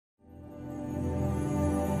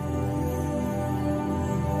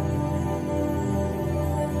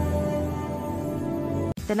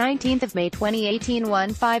the 19th of May 2018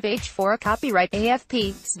 15H4 Copyright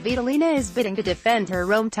AFP. Svitolina is bidding to defend her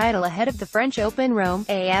Rome title ahead of the French Open. Rome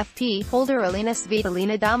AFP holder Elina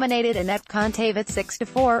Svitolina dominated Anett Kontaveit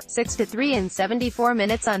 6-4, 6-3 in 74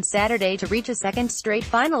 minutes on Saturday to reach a second straight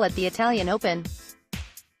final at the Italian Open.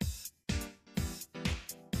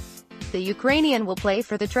 The Ukrainian will play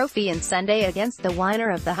for the trophy on Sunday against the winner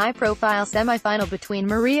of the high-profile semi-final between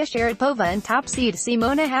Maria Sharapova and top seed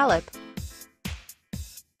Simona Halep.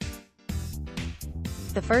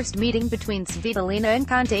 The first meeting between Svitolina and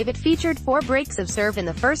Kontaveit featured 4 breaks of serve in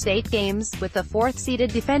the first 8 games, with the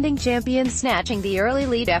 4th-seeded defending champion snatching the early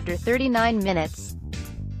lead after 39 minutes.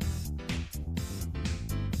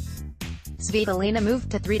 Svitolina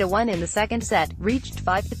moved to 3-1 in the second set, reached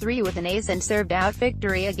 5-3 with an ace and served out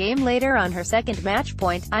victory a game later on her second match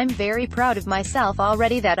point. "I'm very proud of myself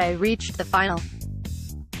already that I reached the final.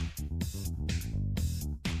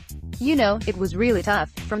 You know, it was really tough,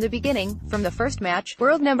 from the beginning, from the first match."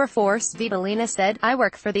 World number 4 Svitolina said, "I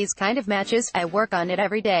work for these kind of matches, I work on it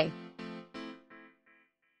every day.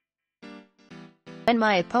 When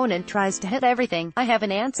my opponent tries to hit everything, I have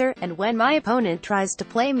an answer, and when my opponent tries to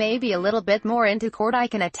play maybe a little bit more into court I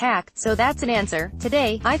can attack, so that's an answer.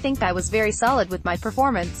 Today, I think I was very solid with my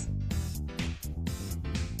performance.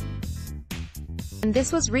 And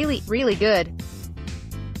this was really, really good.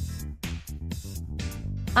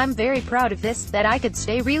 I'm very proud of this, that I could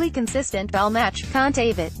stay really consistent all match."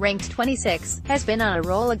 Kontaveit, ranked 26, has been on a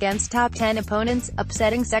roll against top 10 opponents,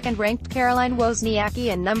 upsetting second-ranked Caroline Wozniacki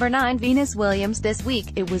and number 9 Venus Williams this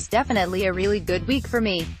week. "It was definitely a really good week for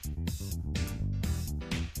me.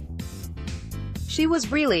 She was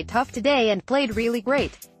really tough today and played really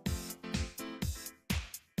great.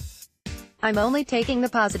 I'm only taking the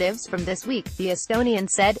positives from this week," the Estonian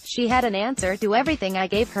said. "She had an answer to everything I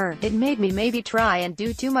gave her. It made me maybe try and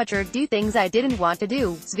do too much or do things I didn't want to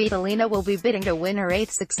do." Svitolina will be bidding to win her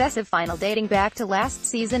 8th successive final dating back to last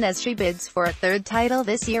season as she bids for a 3rd title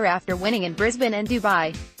this year after winning in Brisbane and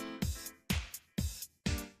Dubai.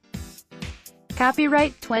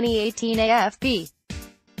 Copyright 2018 AFP.